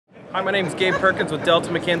Hi, my name is Gabe Perkins with Delta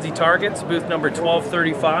McKenzie Targets, booth number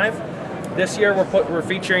 1235. This year we're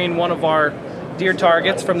featuring one of our deer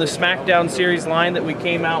targets from the SmackDown series line that we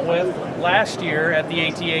came out with last year at the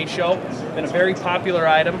ATA show. Been a very popular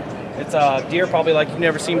item. It's a deer probably like you've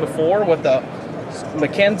never seen before with the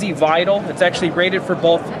McKenzie Vital. It's actually rated for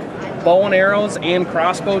both bow and arrows and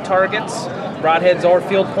crossbow targets, broadheads or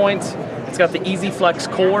field points. It's got the Easy Flex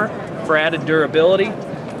core for added durability.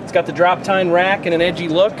 It's got the drop tine rack and an edgy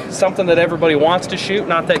look, something that everybody wants to shoot,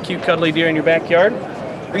 not that cute cuddly deer in your backyard.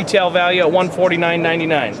 Retail value at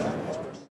 $149.99.